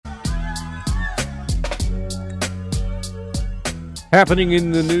Happening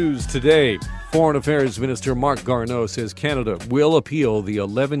in the news today, Foreign Affairs Minister Marc Garneau says Canada will appeal the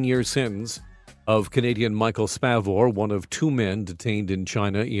 11-year sentence of Canadian Michael Spavor, one of two men detained in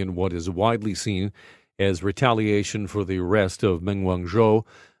China in what is widely seen as retaliation for the arrest of Meng Wanzhou,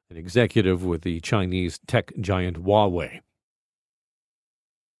 an executive with the Chinese tech giant Huawei.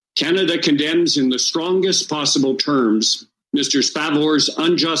 Canada condemns in the strongest possible terms Mr. Spavor's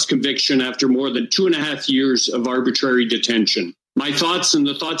unjust conviction after more than 2.5 years of arbitrary detention. My thoughts and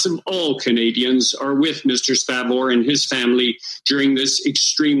the thoughts of all Canadians are with Mr. Spavor and his family during this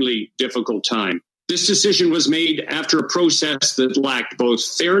extremely difficult time. This decision was made after a process that lacked both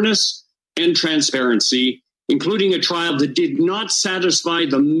fairness and transparency, including a trial that did not satisfy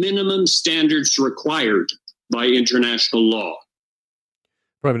the minimum standards required by international law.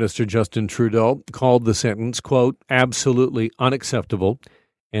 Prime Minister Justin Trudeau called the sentence, quote, absolutely unacceptable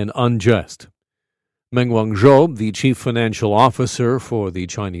and unjust. Meng Wanzhou, the chief financial officer for the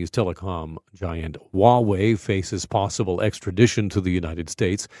Chinese telecom giant Huawei, faces possible extradition to the United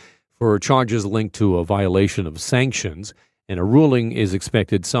States for charges linked to a violation of sanctions, and a ruling is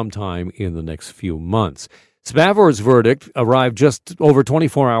expected sometime in the next few months. Spavor's verdict arrived just over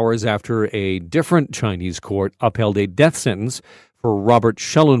 24 hours after a different Chinese court upheld a death sentence for Robert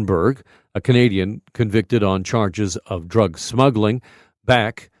Schellenberg, a Canadian convicted on charges of drug smuggling,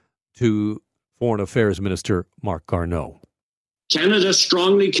 back to Foreign Affairs Minister Marc Garneau. Canada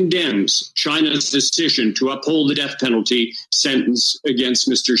strongly condemns China's decision to uphold the death penalty sentence against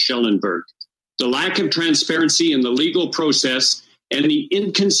Mr. Schellenberg. The lack of transparency in the legal process and the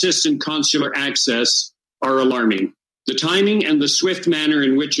inconsistent consular access are alarming. The timing and the swift manner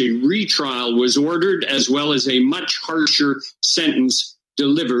in which a retrial was ordered, as well as a much harsher sentence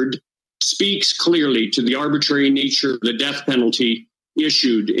delivered, speaks clearly to the arbitrary nature of the death penalty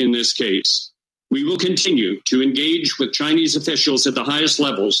issued in this case. We will continue to engage with Chinese officials at the highest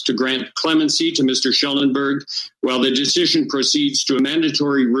levels to grant clemency to Mr. Schellenberg while the decision proceeds to a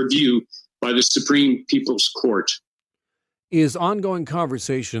mandatory review by the Supreme People's Court. Is ongoing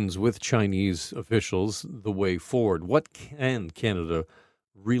conversations with Chinese officials the way forward? What can Canada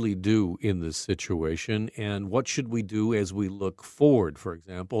really do in this situation, and what should we do as we look forward? For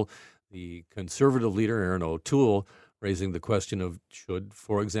example, the Conservative leader, Erin O'Toole, raising the question of should,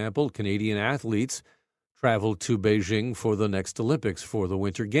 for example, Canadian athletes travel to Beijing for the next Olympics, for the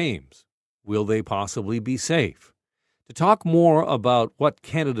Winter Games? Will they possibly be safe? To talk more about what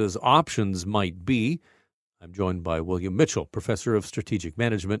Canada's options might be, I'm joined by William Mitchell, Professor of Strategic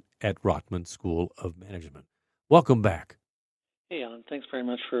Management at Rotman School of Management. Welcome back. Hey, Alan. Thanks very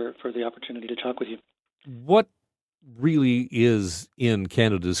much for the opportunity to talk with you. What really is in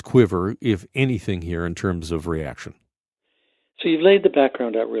Canada's quiver, if anything, here in terms of reaction? So you've laid the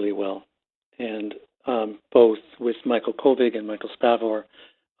background out really well, and both with Michael Kovig and Michael Spavor,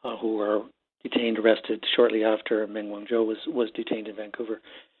 who were detained, arrested shortly after Meng Wanzhou was detained in Vancouver,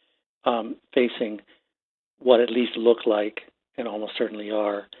 facing what at least look like, and almost certainly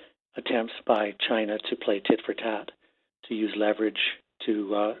are, attempts by China to play tit for tat, to use leverage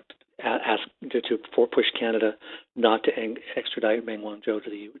to push Canada not to extradite Meng Wanzhou to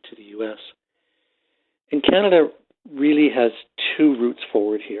the U.S. And Canada really has two routes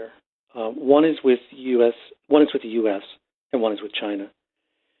forward here. One is with the U.S., and one is with China.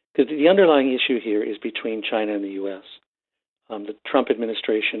 Because the underlying issue here is between China and the U.S. The Trump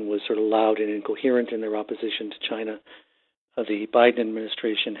administration was sort of loud and incoherent in their opposition to China. The Biden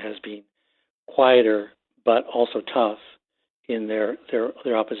administration has been quieter but also tough in their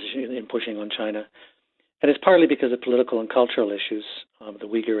opposition in pushing on China. And it's partly because of political and cultural issues, the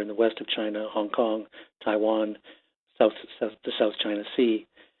Uyghur in the west of China, Hong Kong, Taiwan, the South China Sea.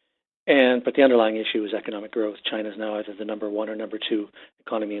 But the underlying issue is economic growth. China is now either the number one or number two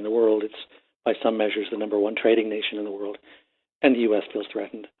economy in the world. It's, by some measures, the number one trading nation in the world. And the U.S. feels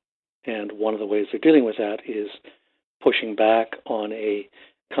threatened. And one of the ways they're dealing with that is pushing back on a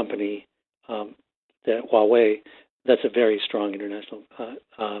company, that Huawei, that's a very strong international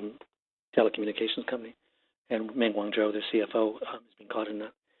telecommunications company. And Meng Wanzhou, the CFO, has been caught in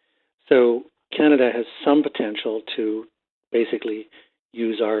that. So Canada has some potential to basically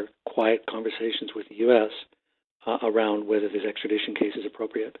use our quiet conversations with the U.S. Around whether this extradition case is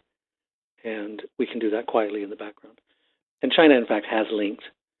appropriate. And we can do that quietly in the background. And China, in fact, has linked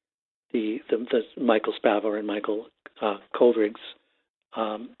the Michael Spavor and Michael Kovig's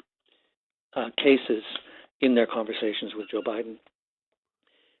cases in their conversations with Joe Biden.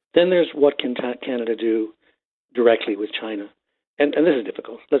 Then there's what can Canada do directly with China. And this is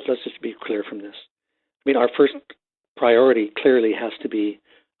difficult. Let's just be clear from this. I mean, our first priority clearly has to be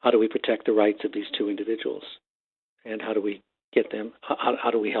how do we protect the rights of these two individuals? And how do we get them?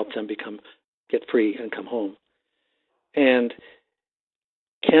 How do we help them get free and come home? And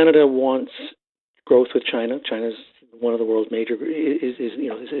Canada wants growth with China. China's one of the world's major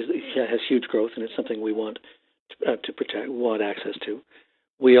has huge growth, and it's something we want to protect, want access to.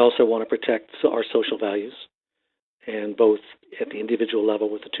 We also want to protect our social values, and both at the individual level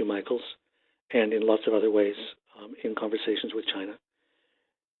with the two Michaels, and in lots of other ways in conversations with China.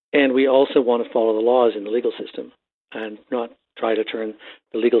 And we also want to follow the laws in the legal system and not try to turn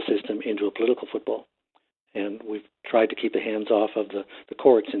the legal system into a political football. And we've tried to keep the hands off of the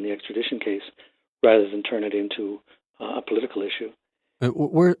courts in the extradition case rather than turn it into a political issue.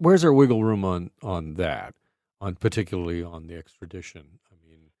 Where's our wiggle room on that, particularly on the extradition? I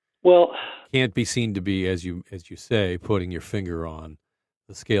mean, well, can't be seen to be, as you say, putting your finger on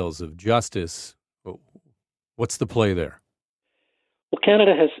the scales of justice. What's the play there? Well,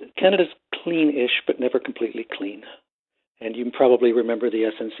 Canada's clean-ish, but never completely clean. And you probably remember the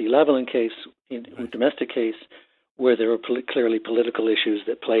SNC-Lavalin case, a domestic case, where there were clearly political issues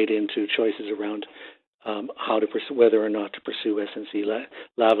that played into choices around how to pursue, whether or not to pursue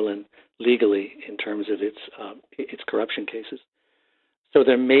SNC-Lavalin legally in terms of its corruption cases. So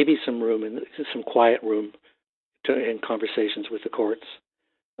there may be some quiet room in conversations with the courts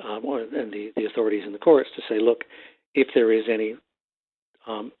and the authorities in the courts to say, look, if there is any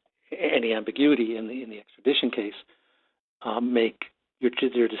ambiguity in the extradition case, make your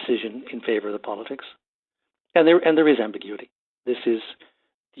decision in favor of the politics. And there is ambiguity. This is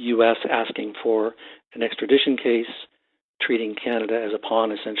the U.S. asking for an extradition case, treating Canada as a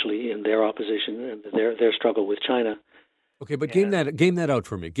pawn essentially in their opposition and their struggle with China. Okay, but game that out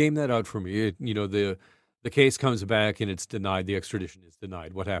for me. Game that out for me. The case comes back and it's denied. The extradition is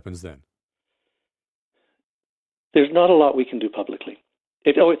denied. What happens then? There's not a lot we can do publicly.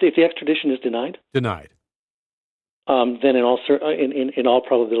 If the extradition is denied, then in all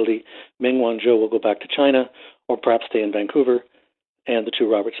probability, Meng Wanzhou will go back to China, or perhaps stay in Vancouver, and the two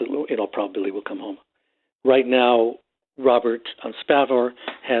Roberts, in all probability, will come home. Right now, Robert Spavor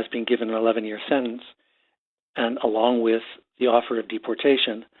has been given an 11-year sentence, and along with the offer of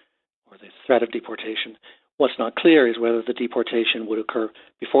deportation, or the threat of deportation, what's not clear is whether the deportation would occur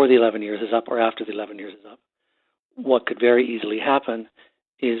before the 11 years is up or after the 11 years is up. What could very easily happen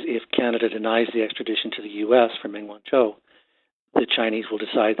is if Canada denies the extradition to the U.S. for Meng Wanzhou, the Chinese will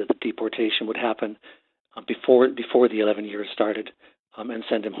decide that the deportation would happen before the 11 years started, and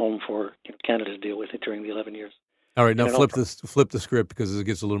send him home for Canada to deal with it during the 11 years. All right, now flip the script because it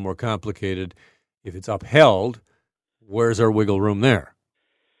gets a little more complicated. If it's upheld, where's our wiggle room there?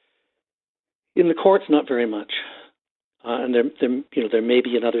 In the courts, not very much. And there may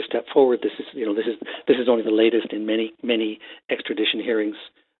be another step forward. This is only the latest in many extradition hearings.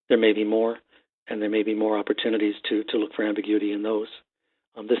 There may be more, and there may be more opportunities to look for ambiguity in those.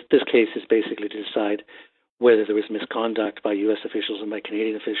 This case is basically to decide whether there was misconduct by U.S. officials and by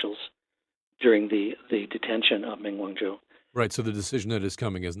Canadian officials during the detention of Meng Wanzhou. Right. So the decision that is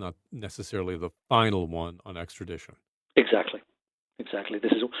coming is not necessarily the final one on extradition. Exactly.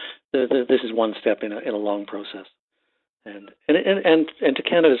 This is one step in a long process. And to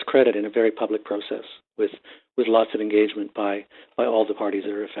Canada's credit, in a very public process with lots of engagement by all the parties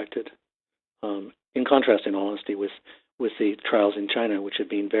that are affected. In contrast, in all honesty, with the trials in China, which have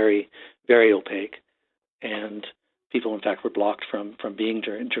been very, very opaque, and people, in fact, were blocked from being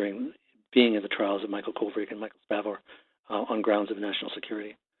being in the trials of Michael Kovrig and Michael Spavor on grounds of national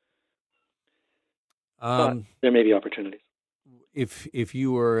security. But there may be opportunities. If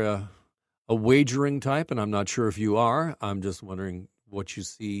you were a wagering type, and I'm not sure if you are, I'm just wondering what you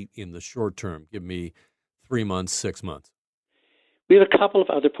see in the short term. Give me 3 months, 6 months. We have a couple of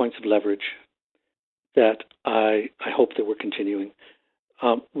other points of leverage that I hope that we're continuing.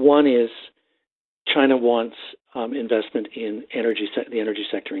 One is China wants investment in the energy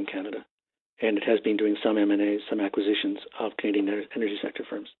sector in Canada, and it has been doing some M&As, some acquisitions of Canadian energy sector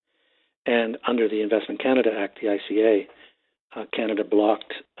firms. And under the Investment Canada Act, the ICA, Canada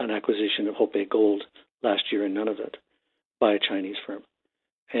blocked an acquisition of Hope Bay Gold last year in Nunavut by a Chinese firm.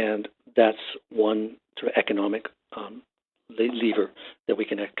 And that's one sort of economic lever that we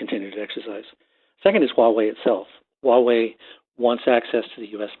can continue to exercise. Second is Huawei itself. Huawei wants access to the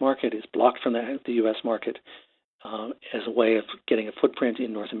U.S. market, is blocked from the U.S. market as a way of getting a footprint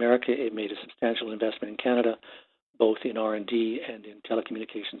in North America. It made a substantial investment in Canada, both in R&D and in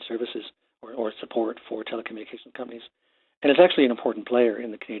telecommunication services or support for telecommunication companies. And it's actually an important player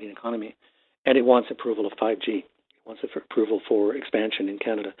in the Canadian economy. And it wants approval of 5G. It wants approval for expansion in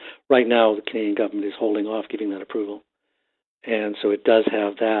Canada. Right now, the Canadian government is holding off giving that approval. And so it does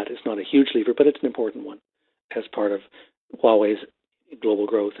have that. It's not a huge lever, but it's an important one as part of Huawei's global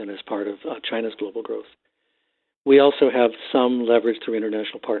growth and as part of China's global growth. We also have some leverage through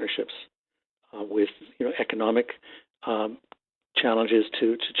international partnerships with economic challenges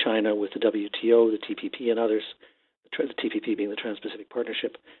to China with the WTO, the TPP, and others. The TPP being the Trans-Pacific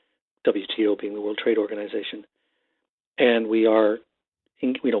Partnership, WTO being the World Trade Organization, and we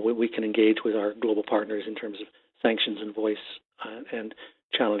can engage with our global partners in terms of sanctions and voice and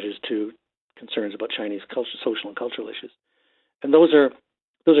challenges to concerns about Chinese social and cultural issues, and those are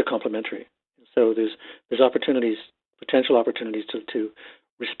complementary. So there's potential opportunities to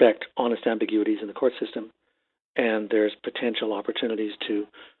respect honest ambiguities in the court system, and there's potential opportunities to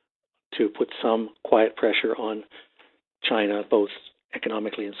put some quiet pressure on China, both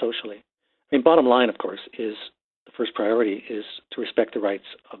economically and socially. I mean, bottom line, of course, is the first priority is to respect the rights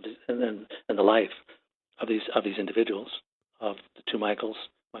of and the life of these individuals, of the two Michaels,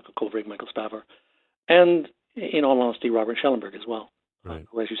 Michael Kovrig, Michael Spavor, and in all honesty, Robert Schellenberg as well, right.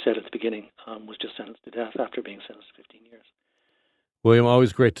 Who, as you said at the beginning, was just sentenced to death after being sentenced to 15 years. William,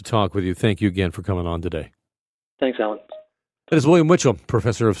 always great to talk with you. Thank you again for coming on today. Thanks, Alan. That is William Mitchell,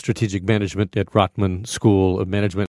 professor of strategic management at Rotman School of Management.